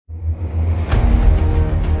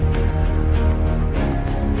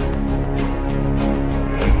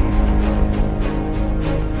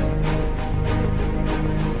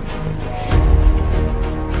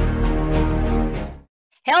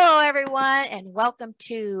and welcome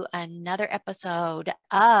to another episode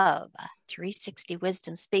of 360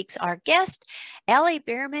 Wisdom Speaks. Our guest, Allie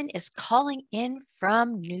Bierman, is calling in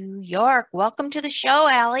from New York. Welcome to the show,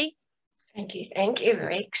 Allie. Thank you. Thank you.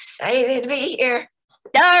 Very excited to be here.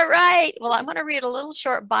 All right. Well, I'm going to read a little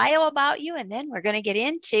short bio about you, and then we're going to get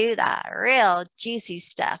into the real juicy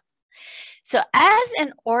stuff. So, as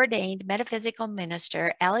an ordained metaphysical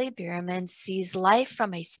minister, Allie Bierman sees life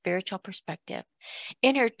from a spiritual perspective.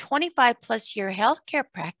 In her 25 plus year healthcare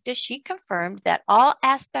practice, she confirmed that all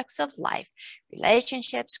aspects of life,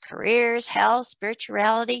 relationships, careers, health,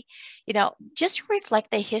 spirituality, just reflect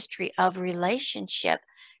the history of relationship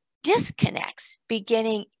disconnects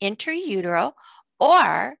beginning intrautero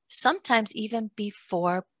or sometimes even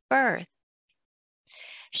before birth.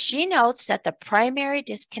 She notes that the primary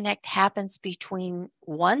disconnect happens between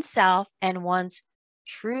oneself and one's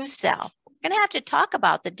true self. We're going to have to talk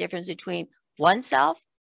about the difference between oneself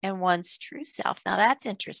and one's true self. Now, that's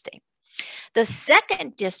interesting. The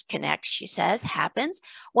second disconnect, she says, happens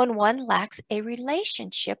when one lacks a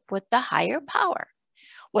relationship with the higher power.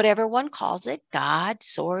 Whatever one calls it, God,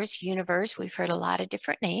 source, universe, we've heard a lot of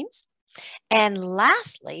different names. And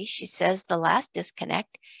lastly, she says the last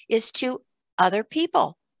disconnect is to other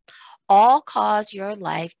people. All cause your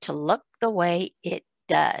life to look the way it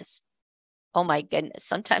does. Oh my goodness,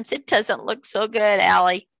 sometimes it doesn't look so good,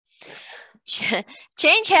 Allie.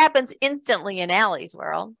 Change happens instantly in Allie's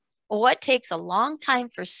world. What takes a long time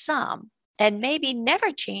for some and maybe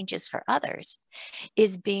never changes for others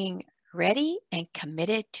is being ready and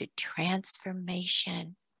committed to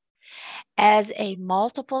transformation. As a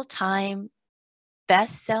multiple time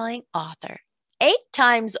best-selling author, 8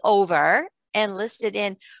 times over, and listed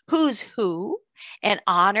in Who's Who, and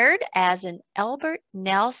honored as an Albert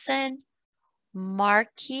Nelson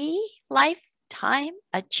Marquis Lifetime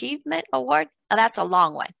Achievement Award. Now, that's a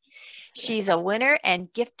long one. She's a winner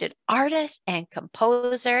and gifted artist and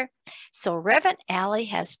composer. So Reverend Allie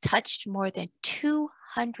has touched more than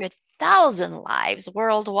 200,000 lives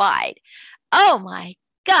worldwide. Oh my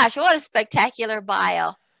gosh, what a spectacular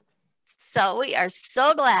bio. So we are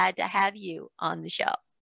so glad to have you on the show.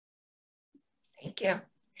 Thank you.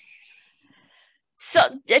 So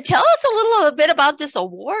tell us a little bit about this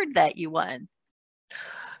award that you won.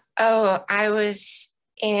 Oh, I was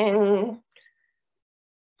in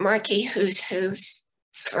Marquee Who's Who's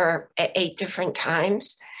for 8 different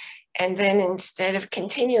times. And then instead of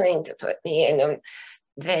continuing to put me in them,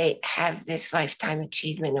 they have this Lifetime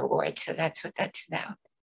Achievement Award. So that's what that's about.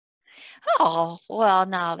 Oh, well,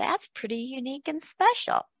 now that's pretty unique and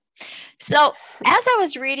special. So as I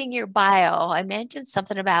was reading your bio, I mentioned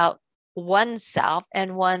something about oneself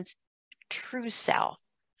and one's true self.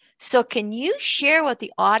 So can you share with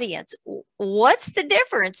the audience, what's the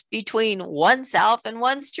difference between oneself and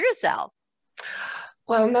one's true self?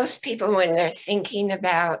 Well, most people, when they're thinking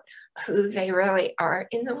about who they really are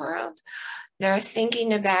in the world, they're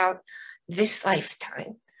thinking about this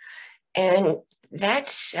lifetime. And that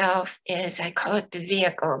self is, I call it the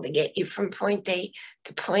vehicle to get you from point A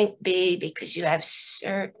to point B, because you have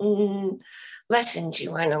certain lessons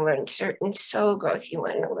you want to learn, certain soul growth you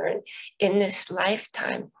want to learn in this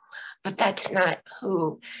lifetime. But that's not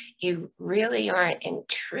who you really are in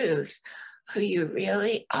truth. Who you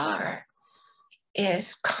really are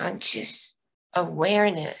is conscious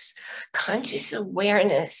awareness. Conscious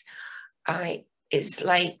awareness is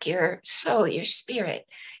like your soul, your spirit.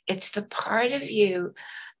 It's the part of you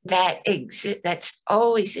that that's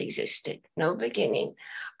always existed, no beginning,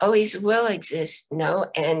 always will exist, no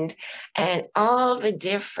end, and all the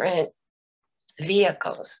different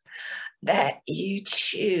vehicles that you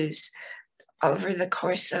choose over the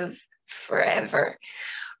course of forever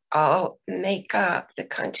all make up the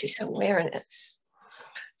conscious awareness.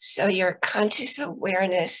 So your conscious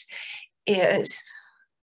awareness is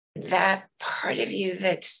that part of you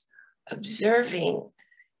that's observing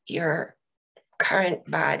your current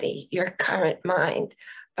body, your current mind,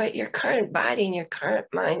 but your current body and your current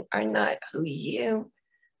mind are not who you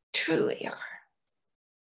truly are.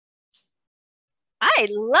 I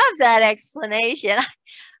love that explanation.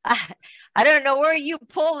 I don't know where you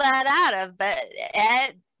pull that out of, but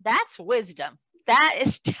that's wisdom. That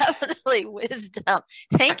is definitely wisdom.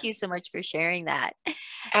 Thank you so much for sharing that.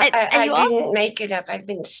 I didn't make it up. I've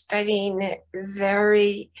been studying it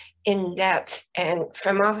very in depth, and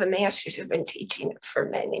from all the masters who've been teaching it for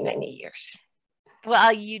many, many years.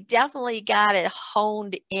 Well, you definitely got it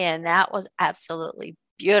honed in. That was absolutely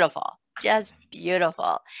beautiful. Just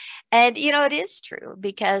beautiful. And, it is true,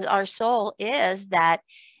 because our soul is that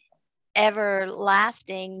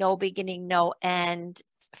everlasting, no beginning, no end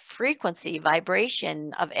frequency,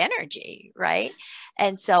 vibration of energy, right?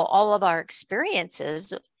 And so all of our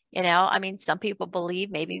experiences, you know, I mean, some people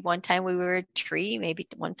believe maybe one time we were a tree, maybe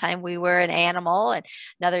one time we were an animal, and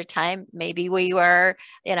another time maybe we were,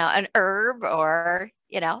 you know, an herb, or,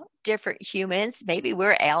 you know, different humans, maybe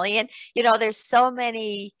we're alien. You know, there's so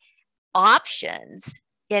many options,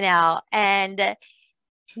 you know, and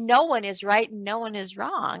no one is right and no one is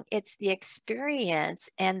wrong. It's the experience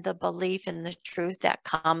and the belief in the truth that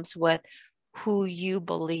comes with who you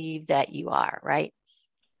believe that you are, right?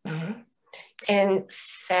 Mm-hmm. In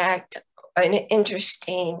fact, an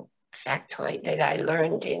interesting factoid that I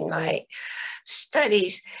learned in my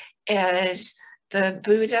studies is the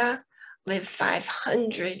Buddha lived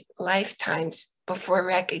 500 lifetimes before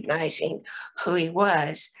recognizing who he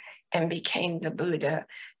was and became the Buddha,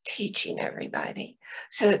 teaching everybody.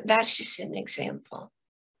 So that's just an example.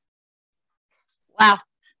 Wow.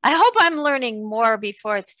 I hope I'm learning more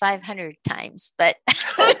before it's 500 times, but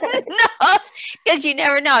who knows? Because you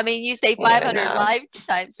never know. I mean, you say 500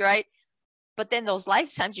 lifetimes, right? But then those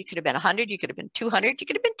lifetimes, you could have been 100, you could have been 200, you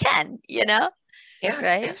could have been 10, you know? Yes,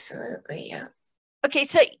 right? Absolutely. Yeah. Okay,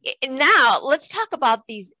 so now let's talk about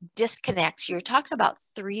these disconnects. You're talking about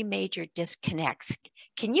 3 major disconnects.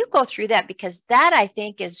 Can you go through that? Because that, I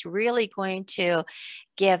think, is really going to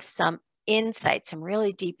give some insight, some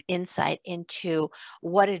really deep insight into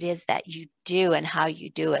what it is that you do and how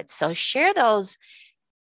you do it. So share those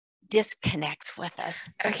disconnects with us.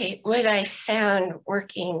 Okay, what I found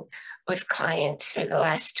working with clients for the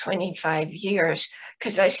last 25 years,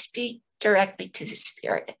 because I speak directly to the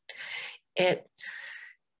spirit,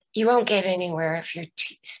 you won't get anywhere if you're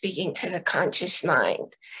speaking to the conscious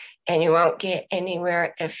mind, and you won't get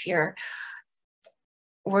anywhere if you're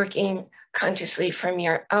working consciously from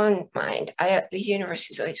your own mind. The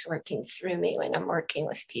universe is always working through me when I'm working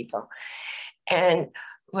with people. And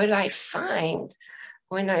what I find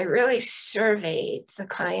when I really surveyed the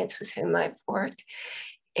clients with whom I've worked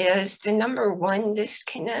is the number one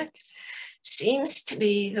disconnect seems to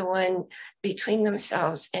be the one between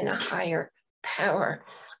themselves and a higher power.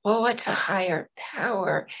 Well, what's a higher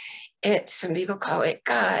power? Some people call it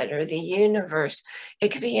God or the universe. It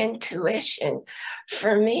could be intuition.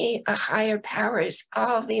 For me, a higher power is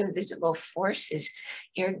all the invisible forces,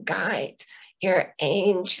 your guides, your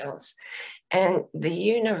angels, and the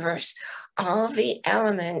universe, all the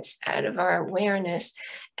elements out of our awareness.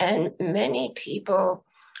 And many people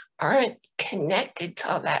aren't connected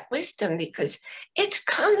to all that wisdom because it's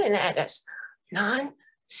coming at us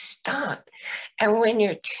non-stop. And when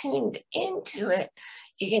you're tuned into it,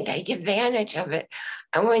 you can take advantage of it.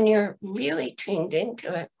 And when you're really tuned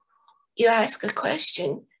into it, you ask a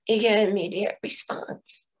question, you get an immediate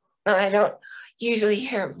response. Now, I don't usually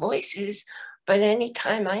hear voices, but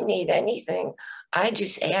anytime I need anything, I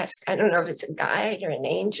just ask. I don't know if it's a guide or an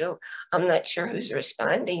angel. I'm not sure who's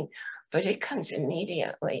responding, but it comes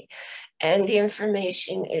immediately. And the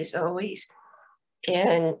information is always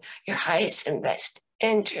in your highest and best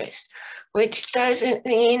interest, which doesn't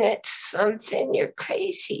mean it's something you're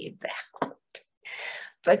crazy about.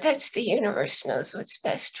 But that's the universe knows what's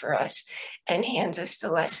best for us and hands us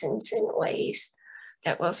the lessons in ways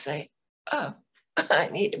that we'll say, oh, I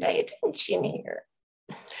need to pay attention here.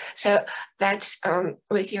 So that's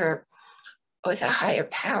with a higher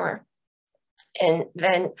power. And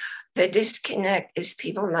then the disconnect is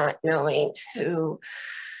people not knowing who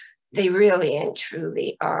they really and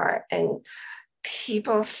truly are. And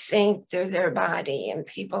people think they're their body, and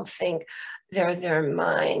people think they're their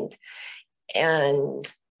mind.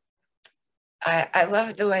 And I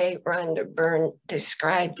love the way Rhonda Byrne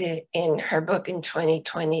described it in her book in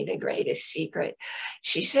 2020, The Greatest Secret.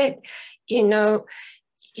 She said, you know,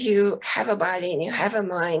 you have a body and you have a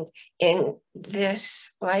mind in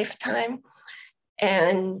this lifetime,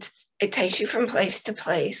 and it takes you from place to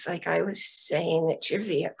place. Like I was saying, it's your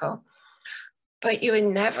vehicle, but you would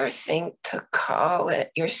never think to call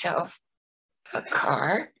it yourself a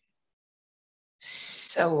car.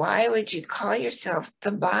 So why would you call yourself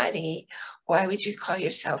the body? Why would you call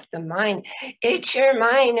yourself the mind? It's your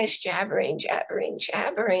mind is jabbering, jabbering,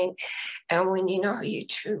 jabbering. And when you know who you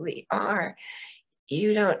truly are,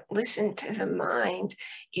 you don't listen to the mind.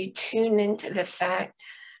 You tune into the fact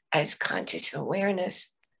as conscious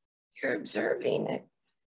awareness, you're observing it.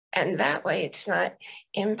 And that way it's not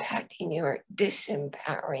impacting you or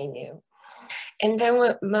disempowering you. And then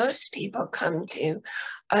what most people come to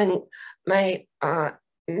on my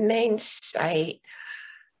main site,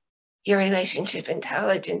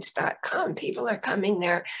 yourrelationshipintelligence.com, people are coming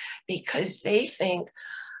there because they think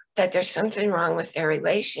that there's something wrong with their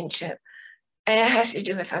relationship, and it has to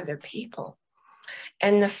do with other people.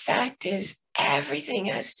 And the fact is, everything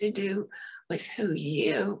has to do with who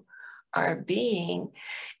you are being.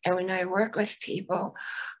 And when I work with people,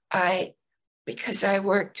 because I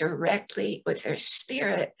work directly with their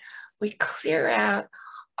spirit, we clear out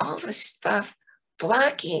all the stuff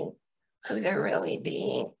blocking who they're really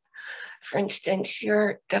being. For instance,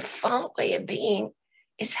 your default way of being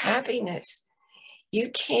is happiness. You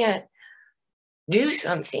can't do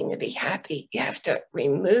something to be happy. You have to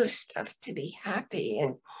remove stuff to be happy.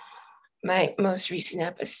 And my most recent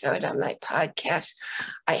episode on my podcast,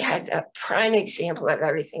 I had a prime example of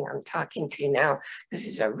everything I'm talking to now. This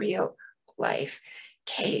is a real life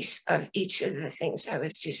case of each of the things I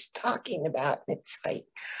was just talking about. And it's like,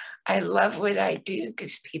 I love what I do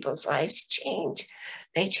because people's lives change.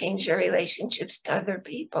 They change their relationships to other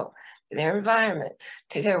people, to their environment,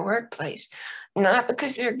 to their workplace, not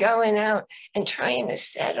because they're going out and trying to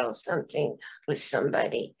settle something with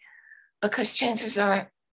somebody, because chances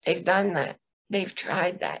are they've done that. They've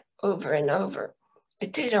tried that over and over.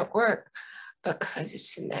 It didn't work because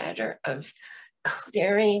it's a matter of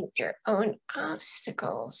clearing your own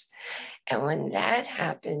obstacles. And when that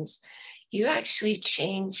happens, you actually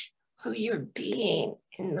change who you're being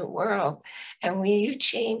in the world. And when you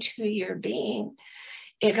change who you're being,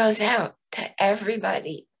 it goes out to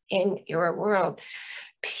everybody in your world.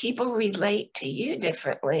 People relate to you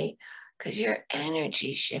differently because your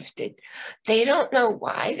energy shifted. They don't know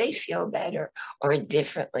why they feel better or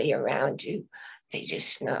differently around you. They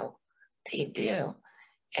just know they do.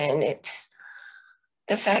 And it's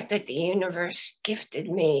the fact that the universe gifted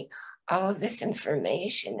me all of this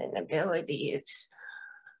information and ability.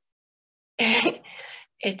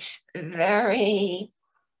 It's very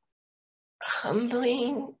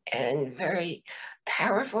humbling and very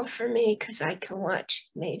powerful for me because I can watch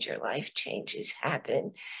major life changes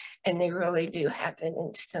happen, and they really do happen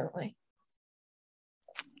instantly.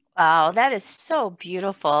 Wow, that is so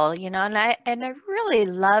beautiful, and I really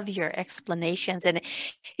love your explanations, and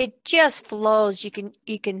it just flows. You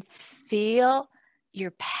can feel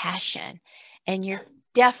your passion, and you're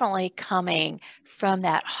definitely coming from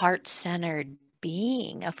that heart-centered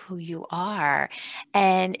being of who you are.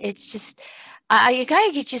 And it's just I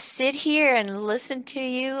could just sit here and listen to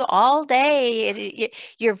you all day.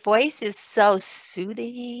 Your voice is so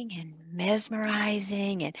soothing and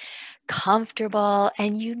mesmerizing and comfortable.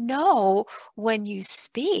 And when you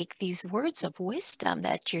speak these words of wisdom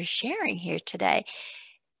that you're sharing here today,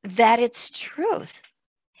 that it's truth.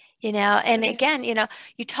 And again,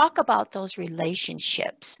 you talk about those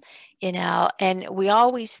relationships, and we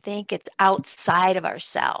always think it's outside of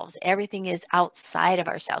ourselves. Everything is outside of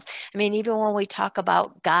ourselves. I mean, even when we talk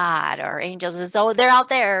about God or angels, it's, oh, they're out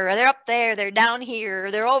there, or they're up there, they're down here,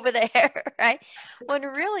 or they're over there, right? When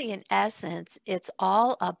really, in essence, it's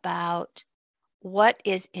all about what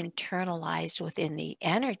is internalized within the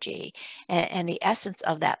energy and the essence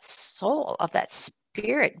of that soul, of that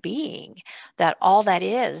spirit being, that all that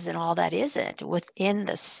is and all that isn't within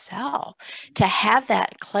the self, to have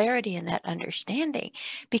that clarity and that understanding.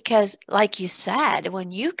 Because, like you said,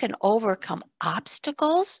 when you can overcome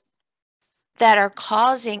obstacles that are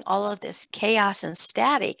causing all of this chaos and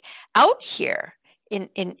static out here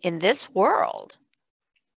in this world,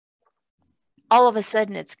 all of a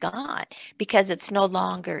sudden it's gone because it's no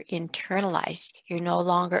longer internalized. You're no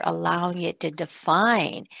longer allowing it to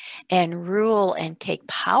define and rule and take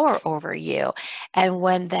power over you. And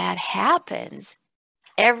when that happens,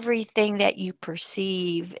 everything that you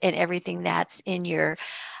perceive and everything that's in your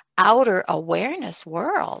outer awareness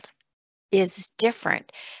world is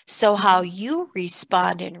different. So how you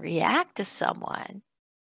respond and react to someone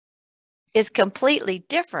is completely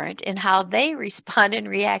different in how they respond and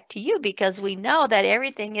react to you, because we know that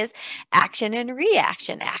everything is action and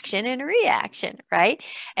reaction, right?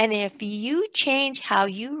 And if you change how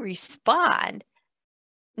you respond,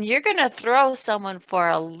 you're going to throw someone for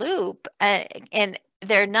a loop, and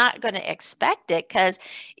they're not going to expect it because,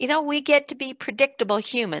 we get to be predictable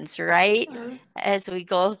humans, right? Mm-hmm. As we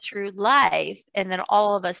go through life. And then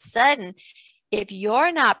all of a sudden, if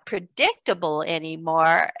you're not predictable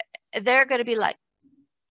anymore, they're going to be like,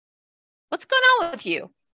 what's going on with you?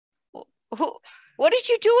 What did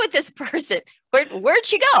you do with this person? Where'd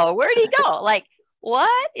she go? Where'd he go? Like,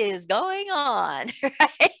 what is going on?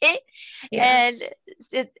 Right? Yes.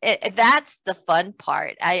 And that's the fun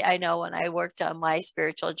part. I know when I worked on my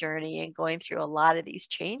spiritual journey and going through a lot of these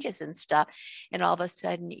changes and stuff, and all of a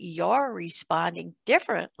sudden you're responding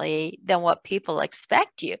differently than what people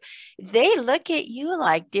expect you. They look at you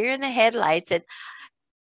like deer in the headlights. And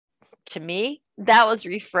to me, that was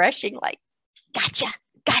refreshing. Like, gotcha.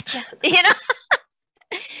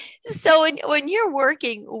 So when you're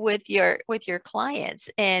working with your clients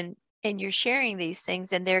and you're sharing these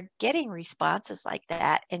things and they're getting responses like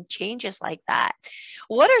that and changes like that,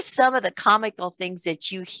 what are some of the comical things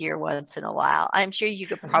that you hear once in a while? I'm sure you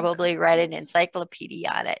could probably write an encyclopedia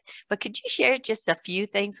on it, but could you share just a few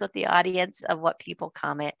things with the audience of what people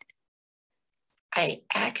comment? I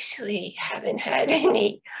actually haven't had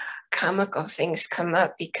any comical things come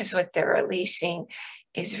up because what they're releasing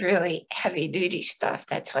is really heavy duty stuff.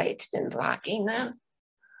 That's why it's been blocking them.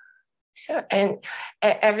 So, and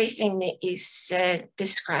everything that you said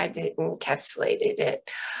described it and encapsulated it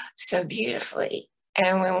so beautifully.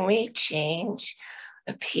 And when we change,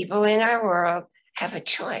 the people in our world have a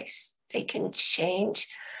choice. They can change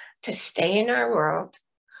to stay in our world,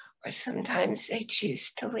 or sometimes they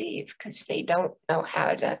choose to leave because they don't know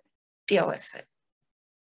how to deal with it.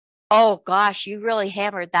 Oh gosh, you really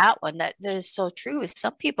hammered that one. That is so true.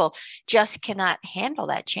 Some people just cannot handle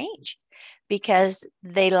that change because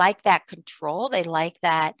they like that control. They like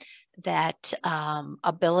that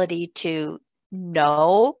ability to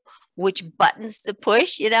know which buttons to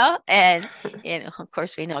push, and of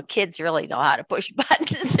course we know kids really know how to push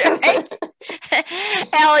buttons, right?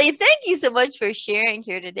 Allie, thank you so much for sharing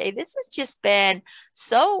here today. This has just been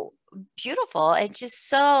so beautiful and just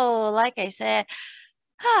so, like I said,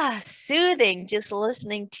 soothing just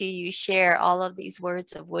listening to you share all of these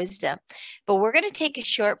words of wisdom. But we're going to take a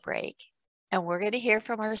short break and we're going to hear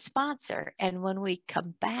from our sponsor. And when we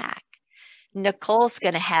come back, Nicole's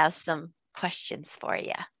going to have some questions for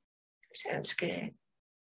you. Sounds good.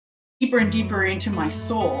 Deeper and deeper into my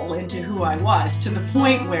soul, into who I was, to the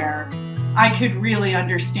point where I could really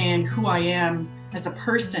understand who I am as a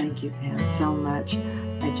person. Thank you, Anne, so much.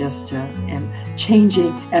 I just am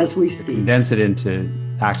changing as we speak. Condense it into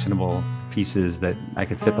actionable pieces that I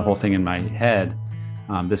could fit the whole thing in my head.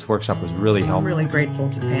 This workshop was really helpful. I'm really grateful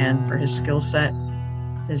to Pan for his skill set,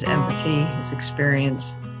 his empathy, his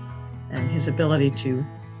experience, and his ability to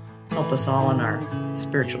help us all on our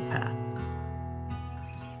spiritual path.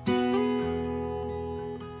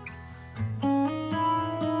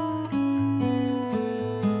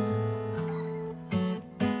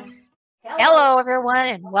 Hello, everyone,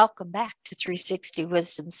 and welcome back to 360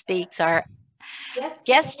 Wisdom Speaks. Our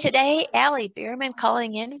guest today, Allie Bierman,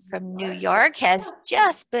 calling in from New York, has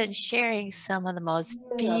just been sharing some of the most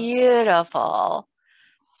beautiful,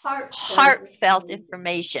 heartfelt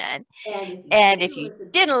information. And if you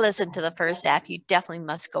didn't listen to the first half, you definitely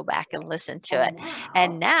must go back and listen to it.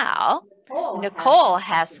 And now Nicole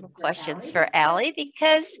has some questions for Allie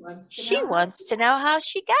because she wants to know how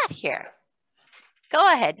she got here.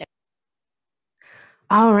 Go ahead, Nicole.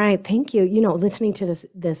 All right. Thank you. Listening to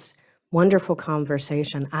this wonderful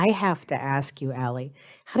conversation, I have to ask you, Allie,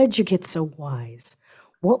 how did you get so wise?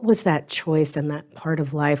 What was that choice and that part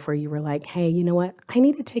of life where you were like, hey, you know what? I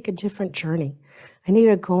need to take a different journey. I need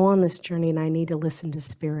to go on this journey and I need to listen to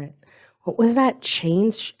spirit. What was that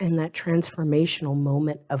change and that transformational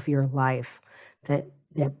moment of your life that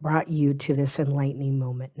brought you to this enlightening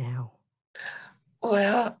moment now?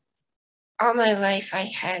 Well, all my life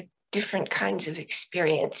I had different kinds of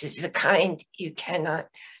experiences, the kind you cannot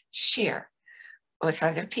share with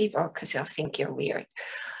other people because they'll think you're weird.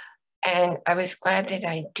 And I was glad that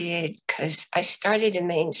I did because I started in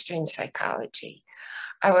mainstream psychology.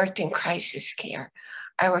 I worked in crisis care.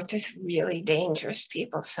 I worked with really dangerous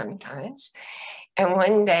people sometimes. And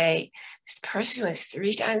one day, this person was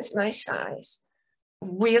 3 times my size,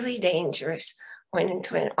 really dangerous, went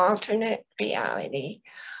into an alternate reality,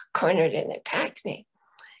 cornered and attacked me.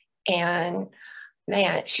 And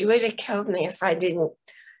man, she would have killed me if I didn't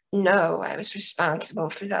know I was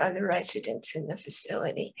responsible for the other residents in the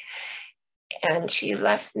facility. And she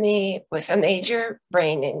left me with a major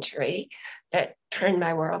brain injury that turned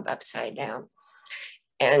my world upside down.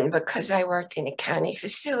 And because I worked in a county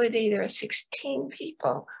facility, there were 16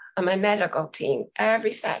 people on my medical team,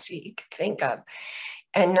 every facet you could think of,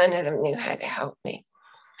 and none of them knew how to help me.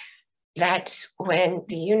 That's when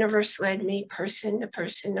the universe led me person to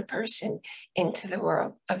person to person into the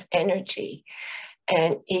world of energy.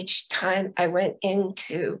 And each time I went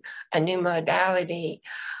into a new modality,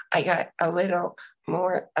 I got a little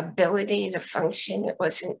more ability to function. It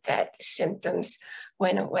wasn't that the symptoms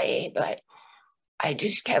went away, but I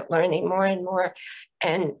just kept learning more and more.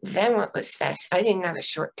 And then what was fast, I didn't have a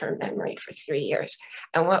short-term memory for 3 years.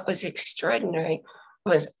 And what was extraordinary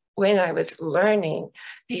was when I was learning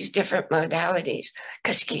these different modalities,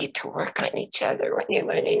 because you get to work on each other when you're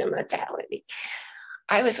learning a modality.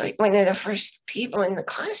 I was like one of the first people in the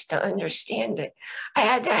class to understand it. I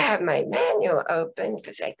had to have my manual open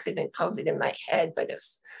because I couldn't hold it in my head, but it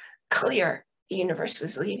was clear the universe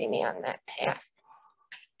was leading me on that path.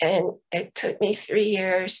 And it took me 3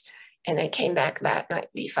 years, and I came back about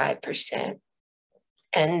 95%.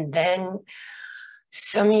 And then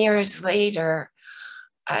some years later,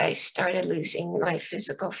 I started losing my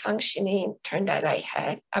physical functioning. Turned out I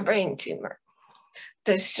had a brain tumor.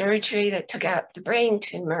 The surgery that took out the brain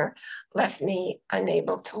tumor left me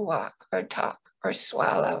unable to walk or talk or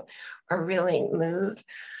swallow or really move.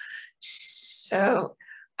 So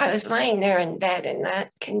I was lying there in bed in that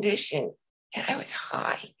condition, and I was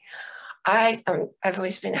high. I've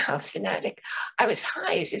always been a health fanatic. I was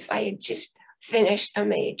high as if I had just finished a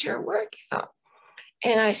major workout.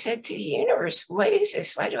 And I said to the universe, what is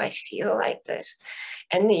this? Why do I feel like this?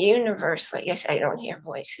 And the universe, like, yes, I don't hear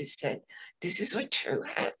voices, said, this is what true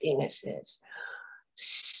happiness is.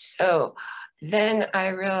 So then I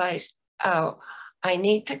realized, oh, I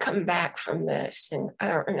need to come back from this. And I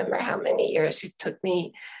don't remember how many years it took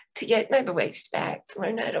me to get my voice back, to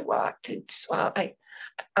learn how to walk, to swallow.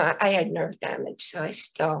 I had nerve damage, so I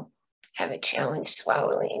still have a challenge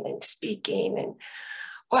swallowing and speaking and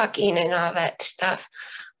walking and all that stuff.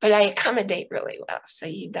 But I accommodate really well, so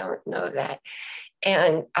you don't know that.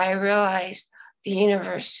 And I realized the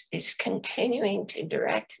universe is continuing to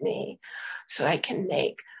direct me so I can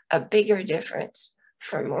make a bigger difference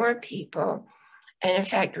for more people. And in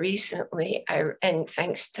fact, recently, and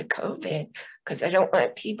thanks to COVID, because I don't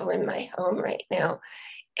want people in my home right now,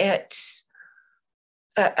 it's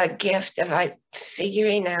a gift of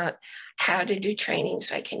figuring out how to do training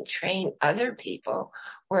so I can train other people,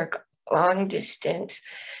 work long distance,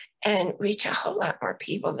 and reach a whole lot more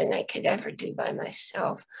people than I could ever do by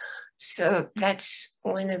myself. So that's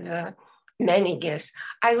one of the many gifts.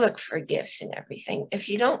 I look for gifts in everything. If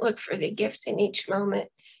you don't look for the gift in each moment,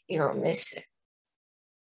 you'll miss it.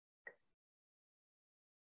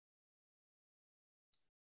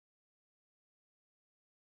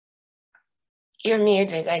 You're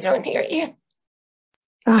muted. I don't hear you.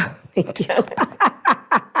 Oh, thank you.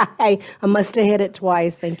 I must have hit it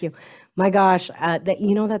twice. Thank you. My gosh,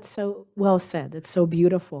 that's so well said. That's so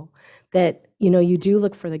beautiful that, you do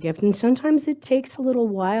look for the gift. And sometimes it takes a little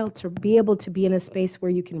while to be able to be in a space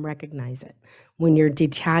where you can recognize it. When you're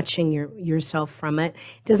detaching yourself from it,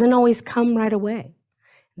 it doesn't always come right away.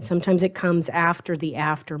 And sometimes it comes after the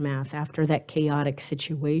aftermath, after that chaotic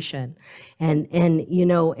situation. And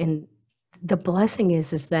the blessing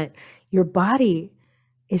is that your body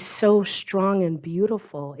is so strong and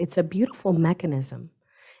beautiful. It's a beautiful mechanism.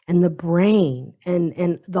 And the brain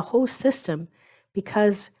and the whole system,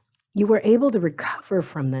 because you were able to recover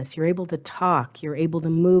from this. You're able to talk, you're able to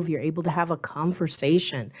move, you're able to have a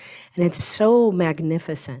conversation. And it's so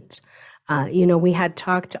magnificent. We had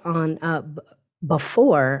talked on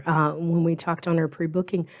before when we talked on our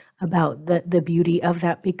pre-booking about the beauty of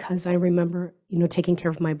that, because I remember, taking care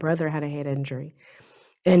of my brother had a head injury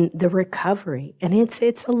and the recovery. And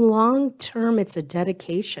it's a long term, it's a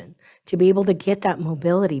dedication to be able to get that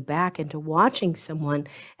mobility back, into watching someone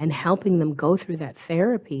and helping them go through that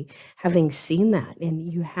therapy, having seen that,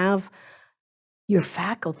 and you have your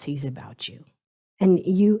faculties about you.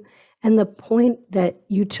 And the point that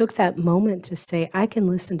you took that moment to say, I can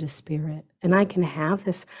listen to spirit and I can have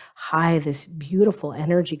this high, this beautiful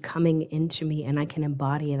energy coming into me, and I can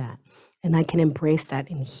embody that and I can embrace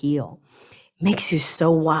that and heal. It makes you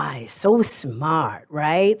so wise, so smart,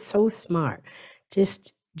 right? So smart.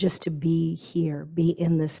 Just to be here, be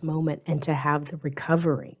in this moment, and to have the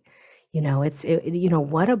recovery.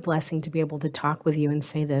 What a blessing to be able to talk with you and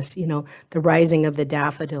say this, the rising of the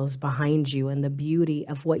daffodils behind you and the beauty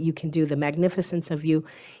of what you can do, the magnificence of you,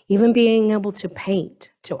 even being able to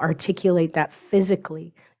paint, to articulate that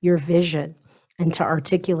physically, your vision, and to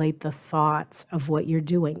articulate the thoughts of what you're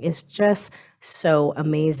doing. It's just so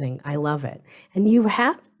amazing. I love it. And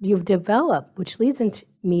you've developed, which leads into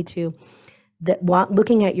me to that,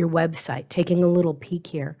 looking at your website, taking a little peek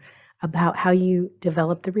here, about how you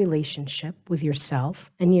develop the relationship with yourself,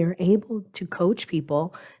 and you're able to coach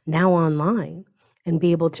people now online and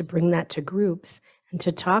be able to bring that to groups and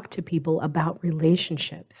to talk to people about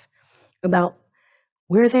relationships, about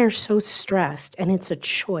where they're so stressed and it's a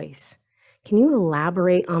choice. Can you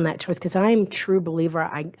elaborate on that choice? Because I'm a true believer.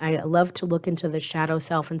 I love to look into the shadow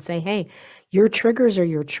self and say, hey, your triggers are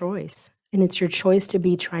your choice, and it's your choice to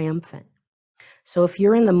be triumphant. So if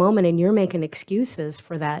you're in the moment and you're making excuses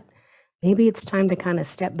for that, maybe it's time to kind of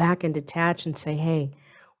step back and detach and say, hey,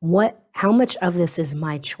 how much of this is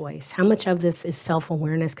my choice? How much of this is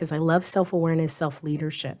self-awareness? Because I love self-awareness,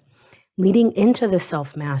 self-leadership, leading into the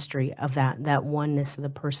self-mastery of that oneness of the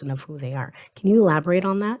person of who they are. Can you elaborate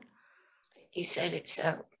on that? You said it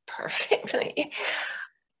so perfectly.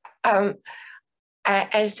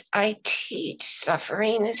 as I teach,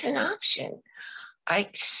 suffering is an option. I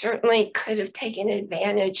certainly could have taken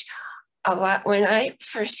advantage a lot. When I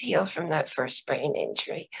first healed from that first brain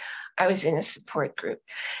injury, I was in a support group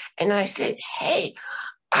and I said, hey,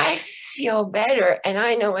 I feel better and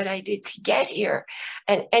I know what I did to get here.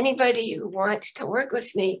 And anybody who wants to work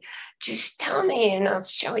with me, just tell me and I'll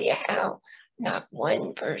show you how. Not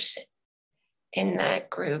one person in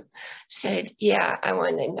that group said, yeah, I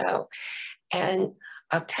want to know. And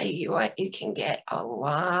I'll tell you what, you can get a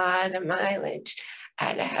lot of mileage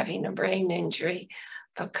out of having a brain injury,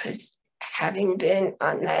 because having been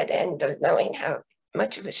on that end of knowing how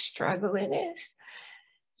much of a struggle it is,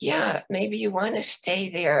 yeah, maybe you want to stay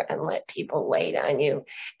there and let people wait on you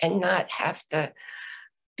and not have to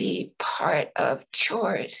be part of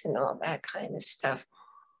chores and all that kind of stuff.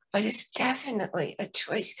 But it's definitely a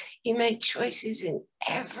choice. You make choices in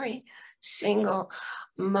every single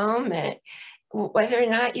moment, whether or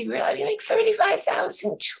not you realize you make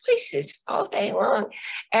 35,000 choices all day long,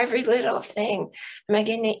 every little thing. Am I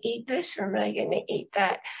going to eat this or am I going to eat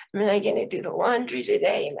that? Am I going to do the laundry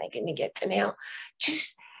today? Am I going to get the mail?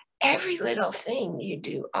 Just every little thing you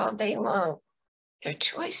do all day long, they're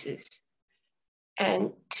choices.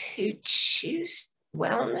 And to choose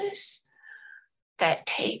wellness, that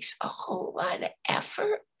takes a whole lot of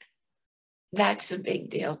effort. That's a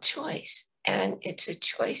big deal choice. And it's a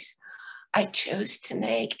choice I chose to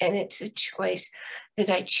make. And it's a choice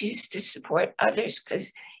that I choose to support others,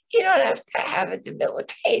 because you don't have to have a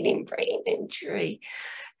debilitating brain injury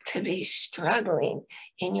to be struggling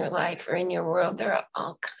in your life or in your world. There are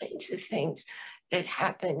all kinds of things that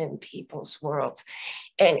happen in people's worlds.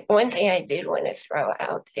 And one thing I did want to throw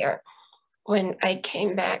out there, when I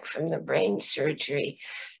came back from the brain surgery,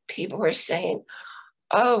 people were saying,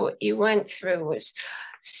 oh, what you went through was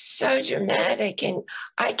so dramatic and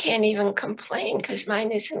I can't even complain because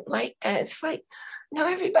mine isn't like that. It's like, no,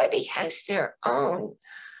 everybody has their own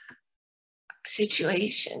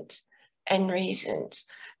situations and reasons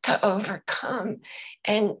to overcome.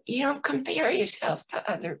 And you don't compare yourself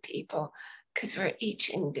to other people, because we're each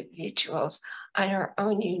individuals on our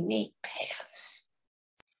own unique paths.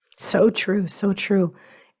 So true, so true.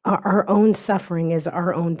 Our own suffering is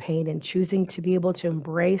our own pain, and choosing to be able to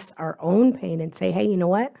embrace our own pain and say, hey, you know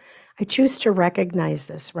what? I choose to recognize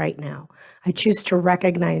this right now. I choose to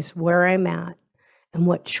recognize where I'm at and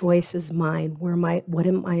what choice is mine, what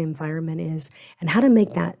my environment is, and how to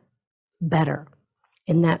make that better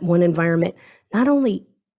in that one environment. Not only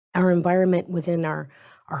our environment within our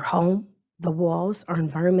home, the walls, our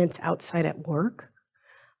environments outside at work,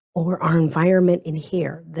 or our environment in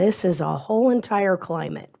here. This is a whole entire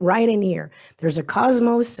climate right in here. There's a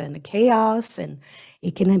cosmos and a chaos, and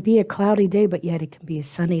it can be a cloudy day, but yet it can be a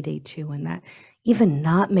sunny day too. And that even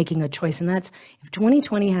not making a choice, and that's, if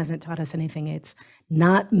 2020 hasn't taught us anything, it's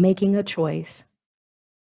not making a choice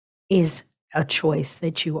is a choice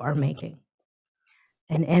that you are making.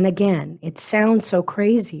 And again, it sounds so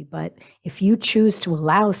crazy, but if you choose to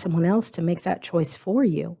allow someone else to make that choice for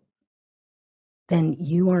you, then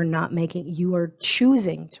you are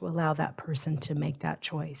choosing to allow that person to make that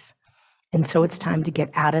choice. And so it's time to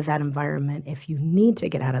get out of that environment if you need to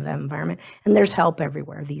get out of that environment. And there's help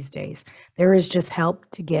everywhere these days. There is just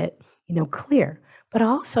help to get, clear, but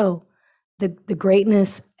also the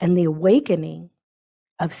greatness and the awakening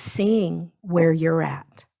of seeing where you're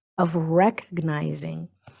at, of recognizing,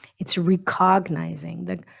 it's recognizing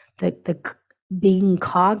the being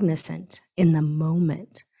cognizant in the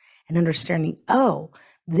moment. And understanding, oh,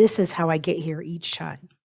 this is how I get here each time,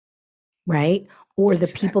 right? Or the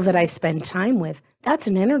people that I spend time with, that's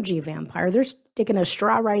an energy vampire. They're sticking a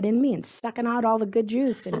straw right in me and sucking out all the good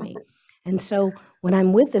juice in me. And so when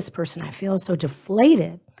I'm with this person, I feel so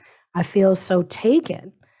deflated. I feel so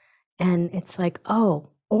taken. And it's like, oh,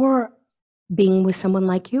 or being with someone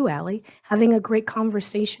like you, Allie, having a great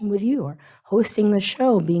conversation with you, or hosting the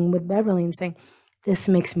show, being with Beverly and saying, this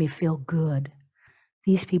makes me feel good.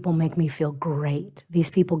 These people make me feel great. These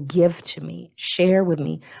people give to me, share with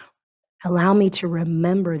me, allow me to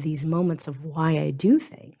remember these moments of why I do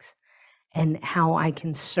things and how I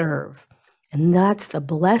can serve. And that's the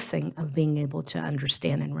blessing of being able to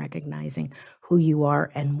understand and recognizing who you are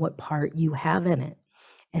and what part you have in it,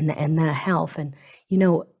 and the health. And,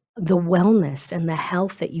 the wellness and the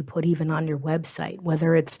health that you put even on your website,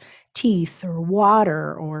 whether it's teeth or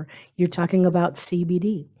water, or you're talking about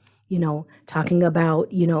CBD. Talking about,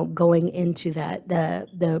 going into that,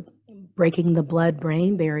 the breaking the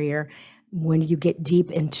blood-brain barrier. When you get deep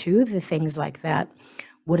into the things like that,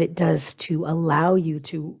 what it does to allow you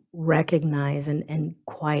to recognize and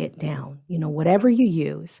quiet down. You know, whatever you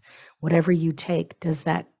use, whatever you take, does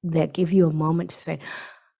that give you a moment to say,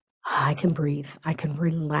 I can breathe, I can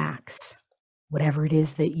relax, whatever it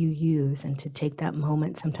is that you use, and to take that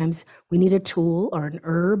moment. Sometimes we need a tool or an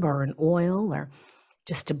herb or an oil or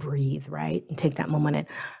just to breathe, right? And take that moment and,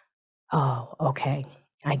 oh, okay,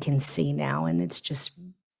 I can see now. And it's just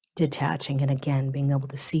detaching. And again, being able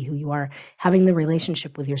to see who you are. Having the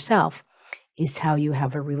relationship with yourself is how you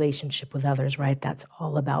have a relationship with others, right? That's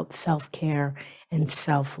all about self-care and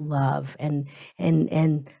self-love. And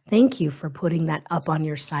thank you for putting that up on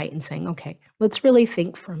your site and saying, okay, let's really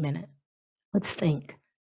think for a minute. Let's think.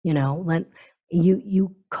 You know, let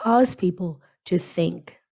you cause people to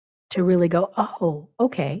think, to really go, oh,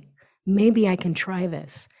 okay, maybe I can try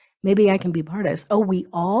this. Maybe I can be part of this. Oh, we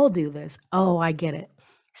all do this. Oh, I get it.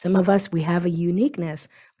 Some of us, we have a uniqueness,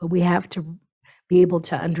 but we have to be able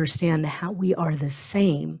to understand how we are the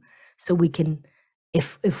same. So we can,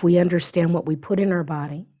 if we understand what we put in our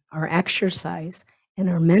body, our exercise, and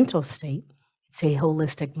our mental state, it's a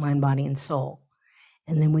holistic mind, body, and soul.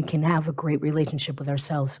 And then we can have a great relationship with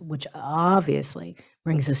ourselves, which obviously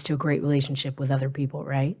brings us to a great relationship with other people,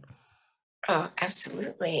 right? Oh,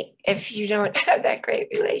 absolutely. If you don't have that great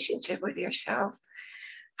relationship with yourself,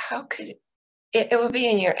 how could it will be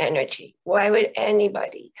in your energy? Why would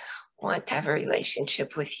anybody want to have a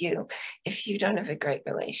relationship with you if you don't have a great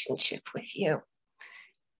relationship with you?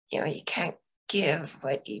 You know, you can't give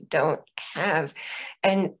what you don't have.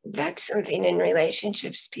 And that's something in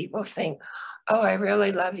relationships. People think, oh, I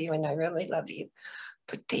really love you and I really love you,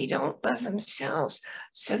 but they don't love themselves.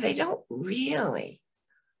 So they don't really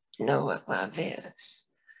know what love is.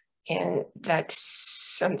 And that's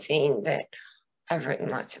something that I've written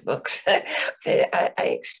lots of books that I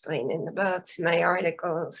explain in the books, my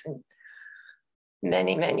articles, and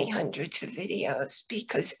many, many hundreds of videos,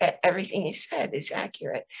 because everything you said is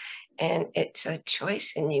accurate. And it's a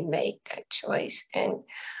choice, and you make that choice. And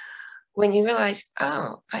when you realize,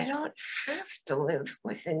 oh, I don't have to live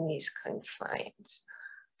within these confines,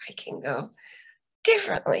 I can go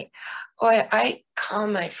differently. Or I call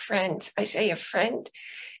my friends, I say a friend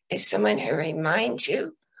is someone who reminds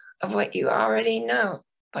you of what you already know,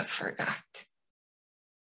 but forgot,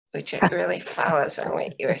 which it really follows on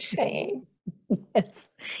what you were saying.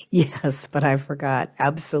 Yes, but I forgot.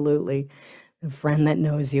 Absolutely. The friend that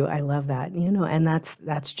knows you. I love that. You know, and that's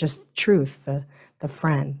just truth. The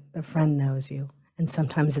friend knows you. And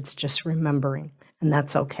sometimes it's just remembering, and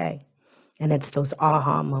that's okay. And it's those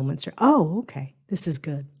aha moments. Oh, okay, this is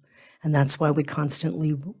good. And that's why we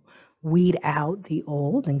constantly weed out the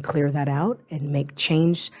old and clear that out and make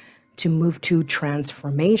change to move to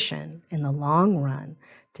transformation in the long run,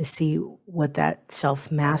 to see what that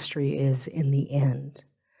self-mastery is in the end,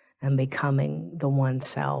 and becoming the one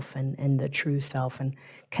self and the true self, and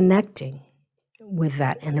connecting with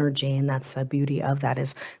that energy. And that's the beauty of that,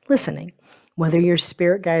 is listening. Whether your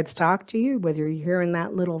spirit guides talk to you, whether you're hearing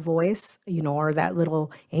that little voice, you know, or that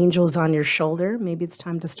little angel's on your shoulder, maybe it's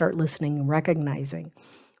time to start listening and recognizing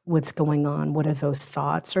what's going on. What are those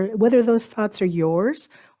thoughts, or whether those thoughts are yours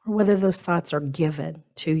or whether those thoughts are given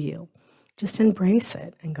to you. Just embrace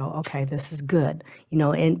it and go, okay, this is good. You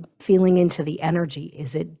know, and feeling into the energy.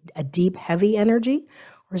 Is it a deep, heavy energy,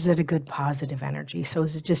 or is it a good, positive energy? So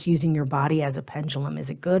is it just using your body as a pendulum? Is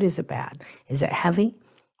it good? Is it bad? Is it heavy?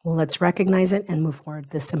 Well, let's recognize it and move forward.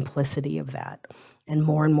 The simplicity of that. And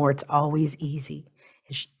more, it's always easy.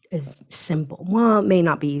 It's simple. Well, it may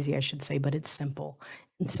not be easy, I should say, but it's simple.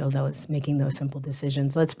 And so making those simple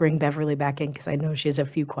decisions. Let's bring Beverly back in, because I know she has a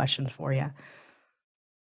few questions for you.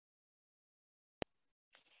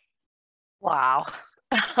 Wow.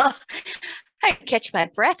 I catch my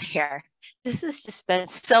breath here. This has just been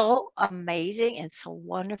so amazing and so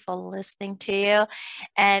wonderful listening to you.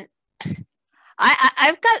 And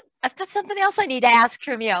I've got something else I need to ask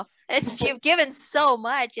from you. You've given so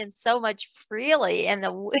much and so much freely, and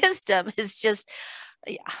the wisdom is just,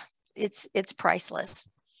 yeah, it's priceless.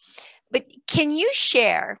 But can you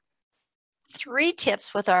share 3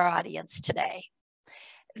 tips with our audience today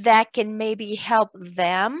that can maybe help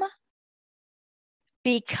them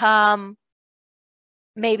become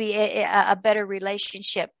maybe a better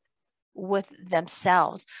relationship with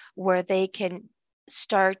themselves, where they can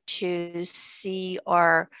start to see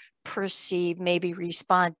or perceive, maybe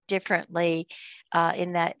respond differently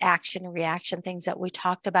in that action and reaction things that we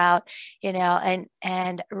talked about, you know,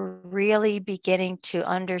 and really beginning to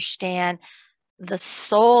understand the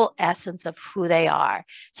soul essence of who they are.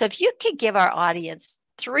 So if you could give our audience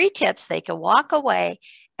 3 tips they can walk away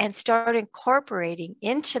and start incorporating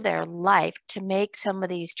into their life to make some of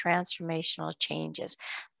these transformational changes.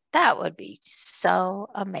 That would be so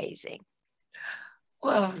amazing.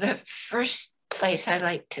 Well, the first place I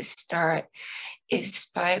like to start is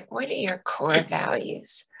by, what are your core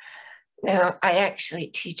values? Now, I actually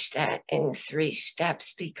teach that in 3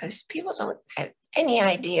 steps because people don't have any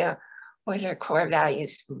idea what their core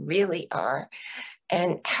values really are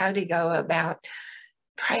and how to go about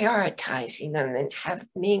prioritizing them and have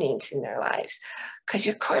meanings in their lives. Because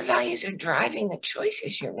your core values are driving the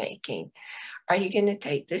choices you're making. Are you going to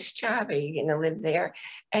take this job? Are you going to live there?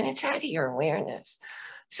 And it's out of your awareness.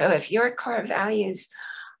 So if your core values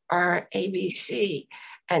are ABC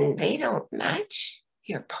and they don't match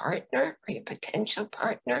your partner or your potential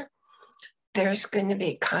partner, there's going to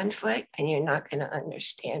be conflict and you're not going to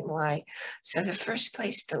understand why. So the first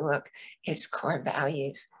place to look is core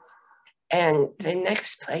values. And the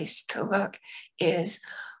next place to look is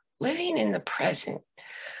living in the present.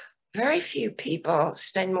 Very few people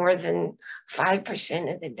spend more than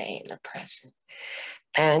 5% of the day in the present.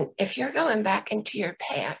 And if you're going back into your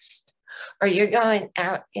past or you're going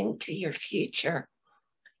out into your future,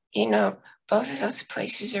 you know, both of those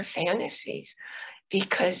places are fantasies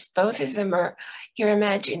because both of them are your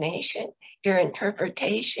imagination, your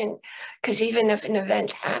interpretation. Because even if an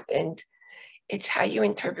event happened, it's how you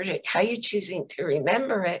interpret it, how you're choosing to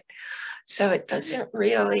remember it. So it doesn't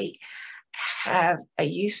really have a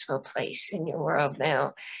useful place in your world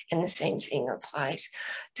now. And the same thing applies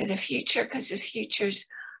to the future because the future's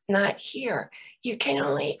not here. You can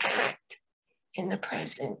only act in the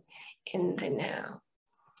present, in the now.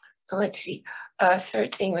 Let's see,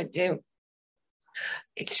 third thing would do,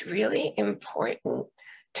 it's really important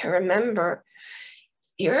to remember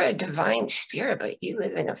you're a divine spirit, but you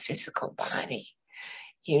live in a physical body.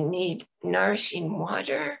 You need nourishing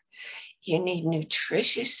water, you need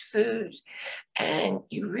nutritious food, and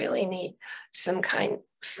you really need some kind,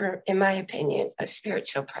 in my opinion, a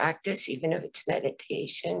spiritual practice, even if it's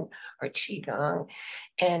meditation or Qigong,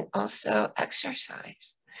 and also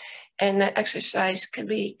exercise. And the exercise could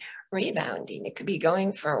be rebounding. It could be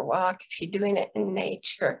going for a walk. If you're doing it in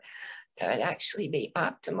nature, that would actually be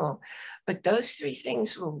optimal. But those 3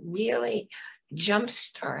 things will really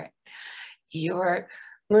jumpstart your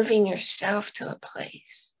moving yourself to a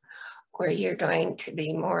place where you're going to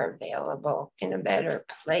be more available in a better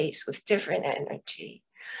place with different energy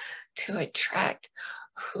to attract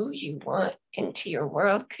who you want into your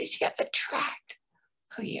world, because you attract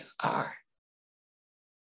who you are.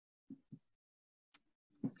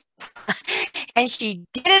 And she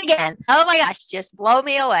did it again. Oh my gosh, just blow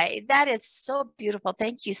me away. That is so beautiful.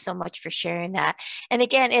 Thank you so much for sharing that. And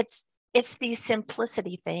again, it's these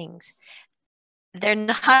simplicity things. They're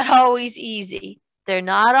not always easy. They're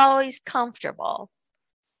not always comfortable,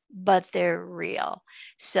 but they're real.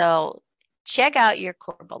 So check out your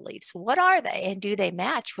core beliefs. What are they? And do they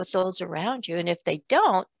match with those around you? And if they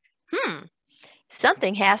don't,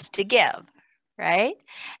 something has to give, right?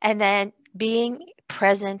 And then being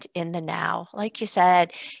present in the now. Like you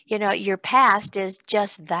said, you know, your past is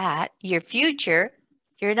just that. Your future,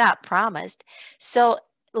 you're not promised. So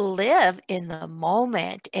live in the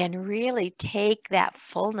moment and really take that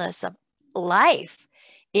fullness of life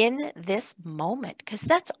in this moment, because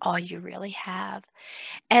that's all you really have.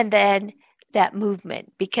 And then that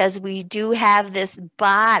movement, because we do have this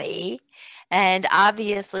body, and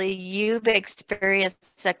obviously you've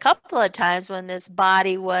experienced a couple of times when this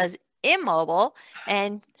body was immobile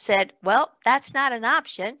and said, well, that's not an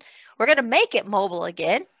option. We're going to make it mobile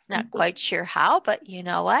again. Not quite sure how, but you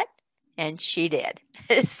know what? And she did.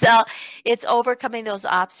 So it's overcoming those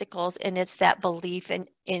obstacles, and it's that belief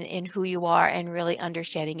in who you are and really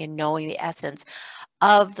understanding and knowing the essence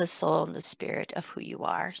of the soul and the spirit of who you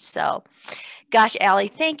are. So gosh, Allie,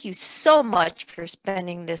 thank you so much for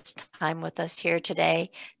spending this time with us here today.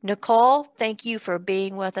 Nicole, thank you for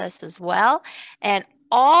being with us as well. And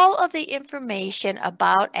all of the information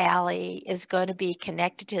about Allie is going to be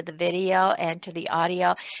connected to the video and to the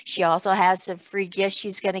audio. She also has some free gifts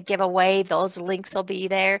she's going to give away. Those links will be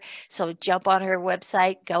there. So jump on her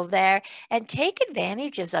website, go there, and take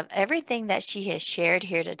advantages of everything that she has shared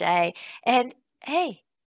here today. And hey,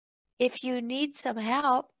 if you need some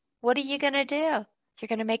help, what are you going to do? You're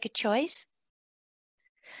going to make a choice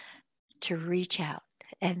to reach out.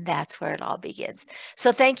 And that's where it all begins.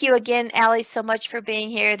 So thank you again, Allie, so much for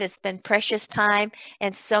being here. This has been precious time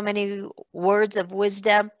and so many words of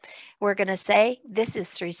wisdom. We're going to say this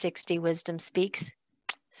is 360 Wisdom Speaks,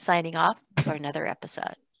 signing off for another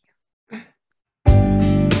episode.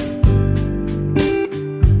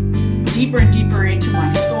 deeper and deeper into my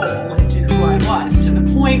soul, into who I was, to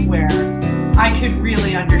the point where I could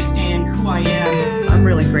really understand who I am. I'm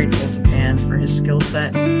really grateful to Dan for his skill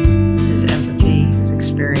set, his empathy, his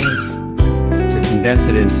experience. To condense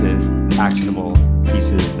it into actionable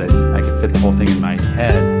pieces that I could fit the whole thing in my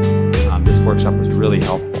head, this workshop was really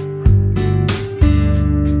helpful.